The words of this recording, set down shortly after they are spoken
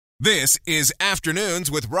This is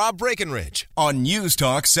Afternoons with Rob Breckenridge on News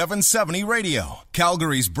Talk 770 Radio,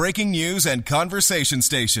 Calgary's breaking news and conversation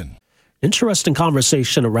station. Interesting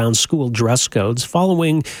conversation around school dress codes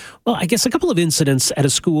following, a couple of incidents at a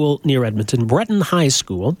school near Edmonton. Breton High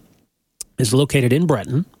School is located in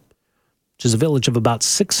Breton, which is a village of about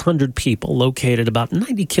 600 people located about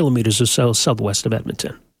 90 kilometers or so southwest of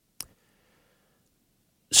Edmonton.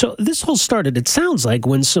 So this all started, it sounds like,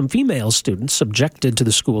 when some female students objected to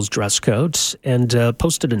the school's dress codes and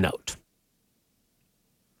posted a note.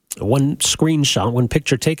 One screenshot, one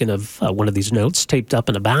picture taken of one of these notes taped up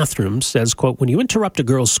in a bathroom says, quote, "When you interrupt a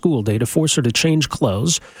girl's school day to force her to change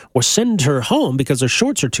clothes or send her home because her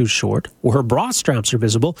shorts are too short or her bra straps are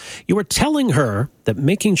visible, you are telling her that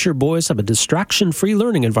making sure boys have a distraction-free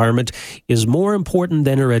learning environment is more important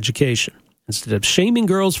than her education. Instead of shaming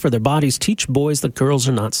girls for their bodies, teach boys that girls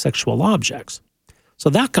are not sexual objects." So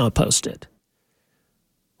that got posted.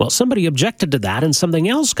 Well, somebody objected to that, and something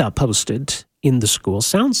else got posted in the school.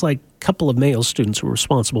 Sounds like a couple of male students were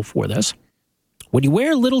responsible for this. "When you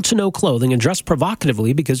wear little to no clothing and dress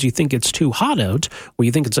provocatively because you think it's too hot out or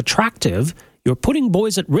you think it's attractive, you're putting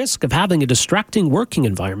boys at risk of having a distracting working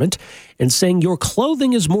environment and saying your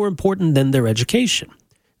clothing is more important than their education.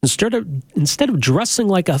 Instead of dressing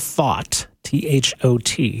like a thought,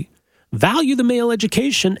 T-H-O-T, value the male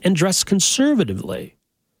education and dress conservatively."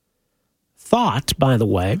 Thought, by the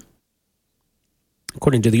way,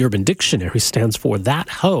 according to the Urban Dictionary, stands for that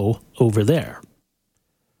hoe over there.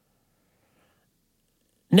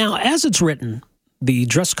 Now, as it's written, the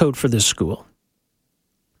dress code for this school,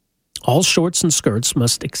 all shorts and skirts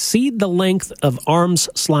must exceed the length of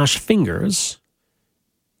arms/fingers,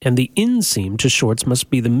 and the inseam to shorts must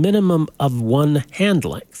be the minimum of 1 hand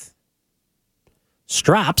length.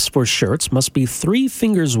 Straps for shirts must be 3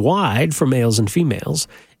 fingers wide for males and females,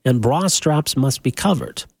 and bra straps must be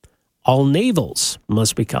covered. All navels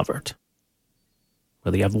must be covered.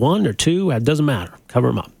 Whether you have 1 or 2, it doesn't matter. Cover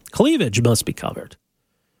them up. Cleavage must be covered.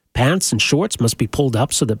 Pants and shorts must be pulled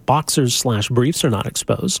up so that boxers/briefs are not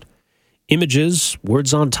exposed. Images,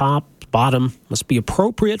 words on top, bottom, must be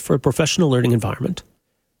appropriate for a professional learning environment.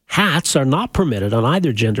 Hats are not permitted on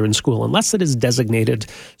either gender in school unless it is designated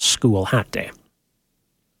School Hat Day.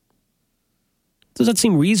 Does that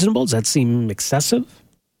seem reasonable? Does that seem excessive?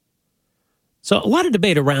 So a lot of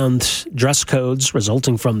debate around dress codes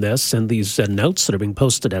resulting from this and these notes that are being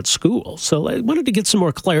posted at school. So I wanted to get some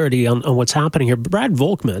more clarity on what's happening here. Brad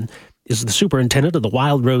Volkman is the superintendent of the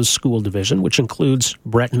Wild Rose School Division, which includes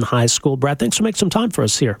Breton High School. Brad, thanks for making some time for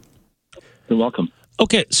us here. You're welcome.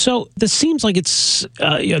 Okay, so this seems like it's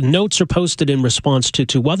notes are posted in response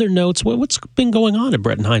to other notes. What's been going on at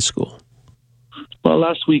Breton High School? Well,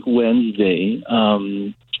 last week, Wednesday,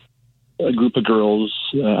 a group of girls,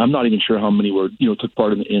 I'm not even sure how many were, took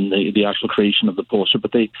part in the actual creation of the poster,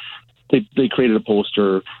 but they created a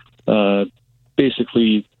poster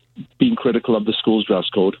basically being critical of the school's dress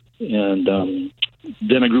code. And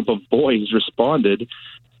then a group of boys responded,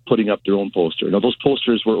 putting up their own poster. Now, those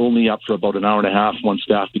posters were only up for about an hour and a half once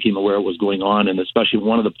staff became aware what was going on, and especially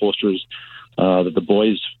one of the posters that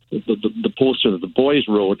the poster that the boys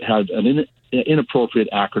wrote had an inappropriate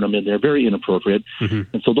acronym in there, very inappropriate. Mm-hmm.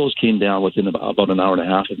 And so those came down within about an hour and a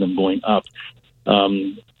half of them going up.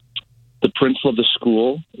 The principal of the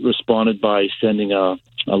school responded by sending a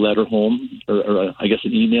letter home, or I guess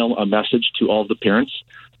an email, a message to all of the parents,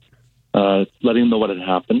 letting them know what had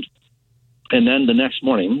happened. And then the next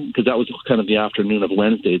morning, because that was kind of the afternoon of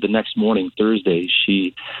Wednesday, the next morning, Thursday,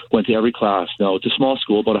 she went to every class. Now, it's a small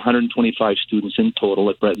school, about 125 students in total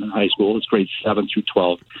at Breton High School. It's grades 7 through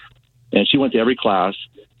 12. And she went to every class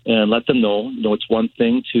and let them know, it's one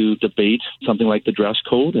thing to debate something like the dress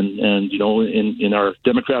code. And in our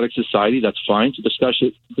democratic society, that's fine to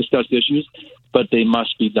discuss issues, but they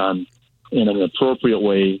must be done in an appropriate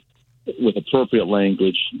way, with appropriate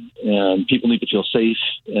language, and people need to feel safe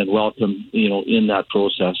and welcome, in that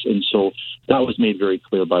process. And so that was made very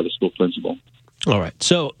clear by the school principal. All right.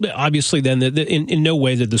 So obviously, then, in no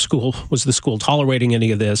way did the school tolerating any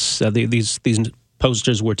of this. These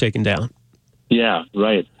posters were taken down. Yeah,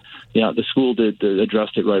 right. Yeah, the school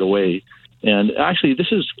addressed it right away. And actually,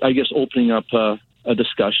 this is, I guess, opening up a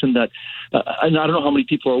discussion that, and I don't know how many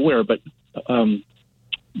people are aware, but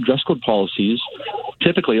dress code policies,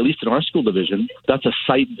 typically, at least in our school division, that's a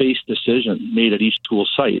site-based decision made at each school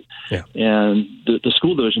site. Yeah. And the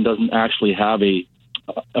school division doesn't actually have a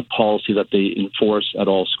policy that they enforce at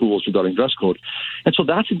all schools regarding dress code. And so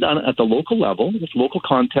that's done at the local level, with local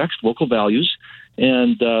context, local values,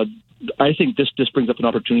 and I think this just brings up an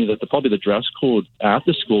opportunity that probably the dress code at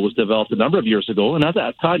the school was developed a number of years ago, and at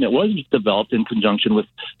that time it was developed in conjunction with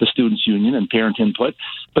the students' union and parent input.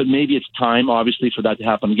 But maybe it's time, obviously, for that to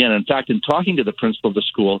happen again. In fact, in talking to the principal of the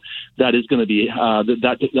school, that is going to be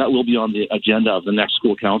that will be on the agenda of the next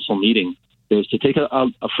school council meeting, is to take a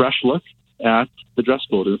fresh look at the dress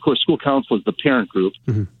code. And of course, school council is the parent group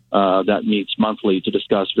that meets monthly to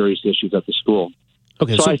discuss various issues at the school.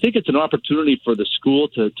 Okay, so I think it's an opportunity for the school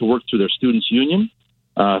to work through their students' union,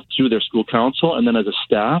 through their school council, and then as a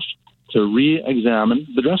staff to re-examine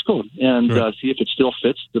the dress code and see if it still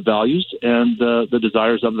fits the values and the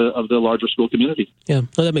desires of the larger school community. Yeah,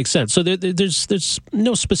 well, that makes sense. So there's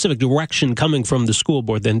no specific direction coming from the school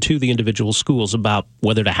board then to the individual schools about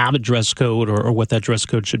whether to have a dress code or what that dress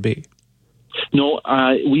code should be. No,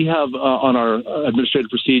 we have on our administrative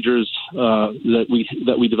procedures that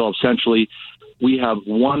we develop centrally. We have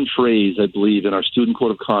one phrase, I believe, in our student code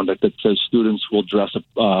of conduct that says students will dress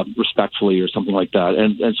respectfully or something like that,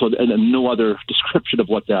 and no other description of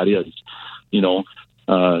what that is.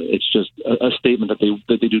 It's just a statement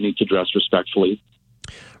that they do need to dress respectfully.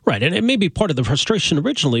 Right, and it may be part of the frustration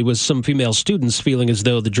originally was some female students feeling as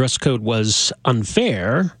though the dress code was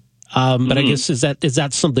unfair. But I guess is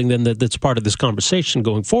that something then that's part of this conversation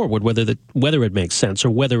going forward, whether it makes sense or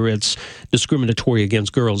whether it's discriminatory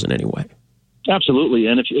against girls in any way? Absolutely,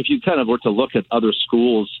 and if you kind of were to look at other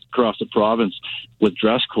schools across the province with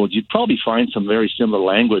dress codes, you'd probably find some very similar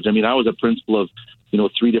language. I mean, I was a principal of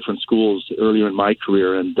 3 different schools earlier in my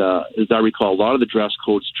career, and as I recall, a lot of the dress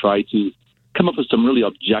codes try to come up with some really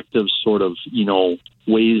objective sort of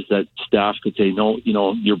ways that staff could say, no,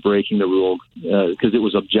 you're breaking the rule because it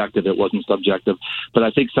was objective, it wasn't subjective. But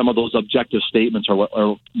I think some of those objective statements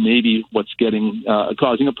are maybe what's causing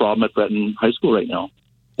a problem at Breton High School right now.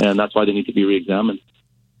 And that's why they need to be reexamined.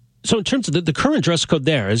 So in terms of the current dress code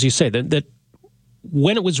there, as you say, that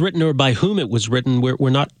when it was written or by whom it was written, we're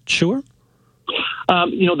not sure?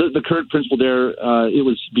 The current principal there, it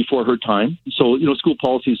was before her time. So, school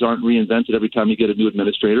policies aren't reinvented every time you get a new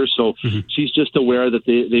administrator. So she's just aware that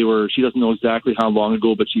they were, she doesn't know exactly how long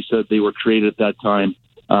ago, but she said they were created at that time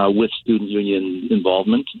with student union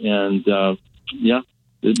involvement. And,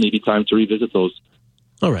 it may be time to revisit those.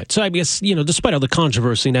 All right. So I guess, despite all the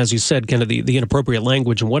controversy and, as you said, kind of the inappropriate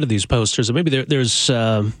language in one of these posters, maybe there's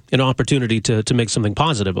an opportunity to make something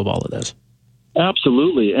positive of all of this.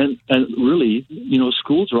 Absolutely. And really,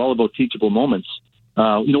 schools are all about teachable moments.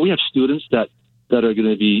 We have students that are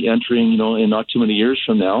going to be entering, in not too many years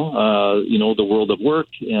from now, the world of work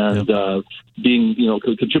and being,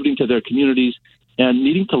 contributing to their communities and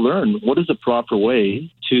needing to learn what is the proper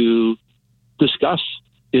way to discuss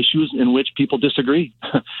issues in which people disagree.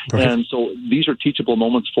 Right. And so these are teachable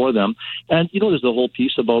moments for them. And, there's the whole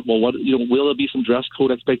piece about, will there be some dress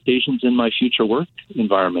code expectations in my future work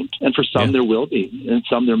environment? And for some there will be, and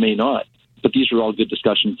some there may not. But these are all good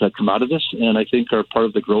discussions that come out of this, and I think are part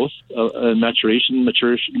of the growth and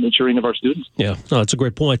maturing of our students. Yeah, that's a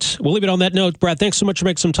great point. We'll leave it on that note. Brad, thanks so much for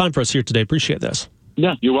making some time for us here today. Appreciate this.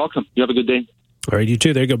 Yeah, you're welcome. You have a good day. All right, you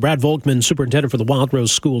too. There you go. Brad Volkman, superintendent for the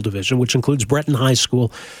Wildrose School Division, which includes Breton High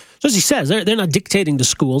School. So as he says, they're not dictating to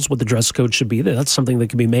schools what the dress code should be. That's something that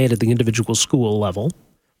can be made at the individual school level,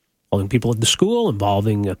 involving people at the school,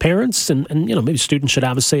 involving parents, and maybe students should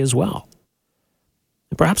have a say as well.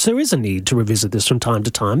 And perhaps there is a need to revisit this from time to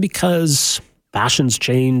time because fashions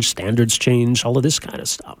change, standards change, all of this kind of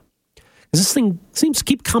stuff. Because this thing seems to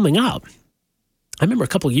keep coming up. I remember a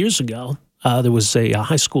couple of years ago, there was a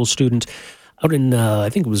high school student out in, I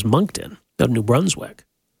think it was Moncton, out in New Brunswick,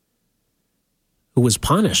 who was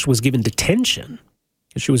punished, was given detention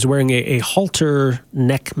because she was wearing a halter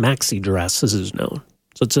neck maxi dress, as is known.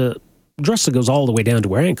 So it's a dress that goes all the way down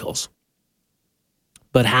to her ankles,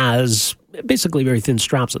 but has basically very thin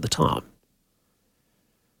straps at the top.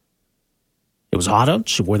 It was hot out.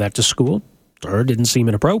 She wore that to school. To her, it didn't seem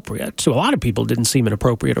inappropriate. To a lot of people, it didn't seem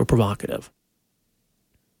inappropriate or provocative.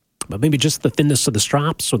 But maybe just the thinness of the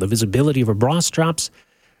straps or the visibility of her bra straps,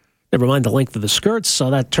 never mind the length of the skirts, so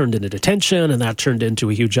that turned into detention, and that turned into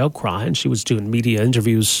a huge outcry, and she was doing media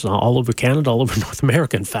interviews all over Canada, all over North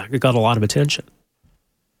America, in fact. It got a lot of attention.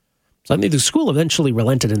 So I mean, the school eventually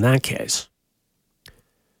relented in that case.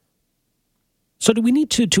 So do we need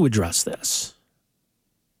to address this?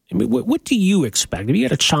 I mean, what do you expect? If you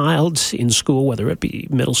had a child in school, whether it be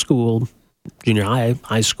middle school, junior high,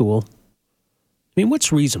 high school, I mean,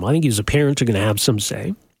 what's reasonable? I think you as a parent are going to have some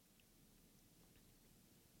say.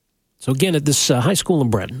 So again, at this high school in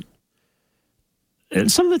Breton,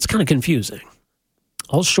 and some of it's kind of confusing.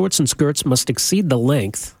 All shorts and skirts must exceed the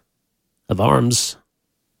length of arms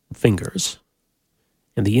and fingers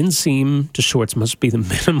And the inseam to shorts must be the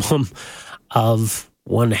minimum of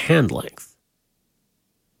 1 hand length.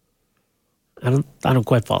 I don't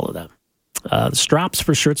quite follow that. The straps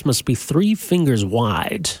for shirts must be 3 fingers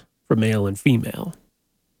wide for male and female.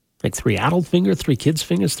 Like 3 adult fingers, 3 kids'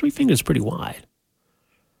 fingers, 3 fingers pretty wide.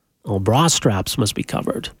 All bra straps must be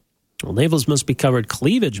covered. All navels must be covered.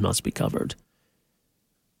 Cleavage must be covered.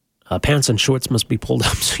 Pants and shorts must be pulled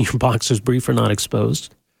up so your boxer's brief are not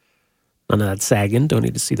exposed. None of that sagging. Don't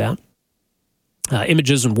need to see that.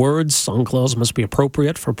 Images and words, song clothes must be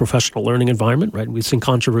appropriate for a professional learning environment, right? We've seen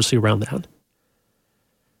controversy around that.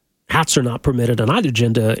 Hats are not permitted on either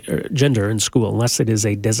gender in school unless it is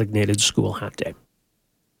a designated school hat day.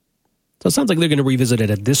 So it sounds like they're going to revisit it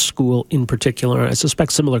at this school in particular. I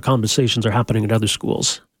suspect similar conversations are happening at other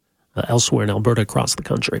schools elsewhere in Alberta across the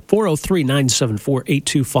country.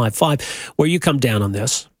 403-974-8255. Where you come down on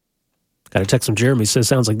this? Got a text from Jeremy. Says,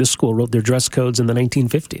 sounds like this school wrote their dress codes in the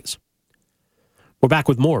 1950s. We're back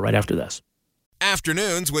with more right after this.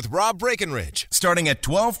 Afternoons with Rob Breckenridge, starting at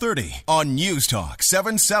 12:30 on News Talk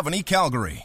 770 Calgary.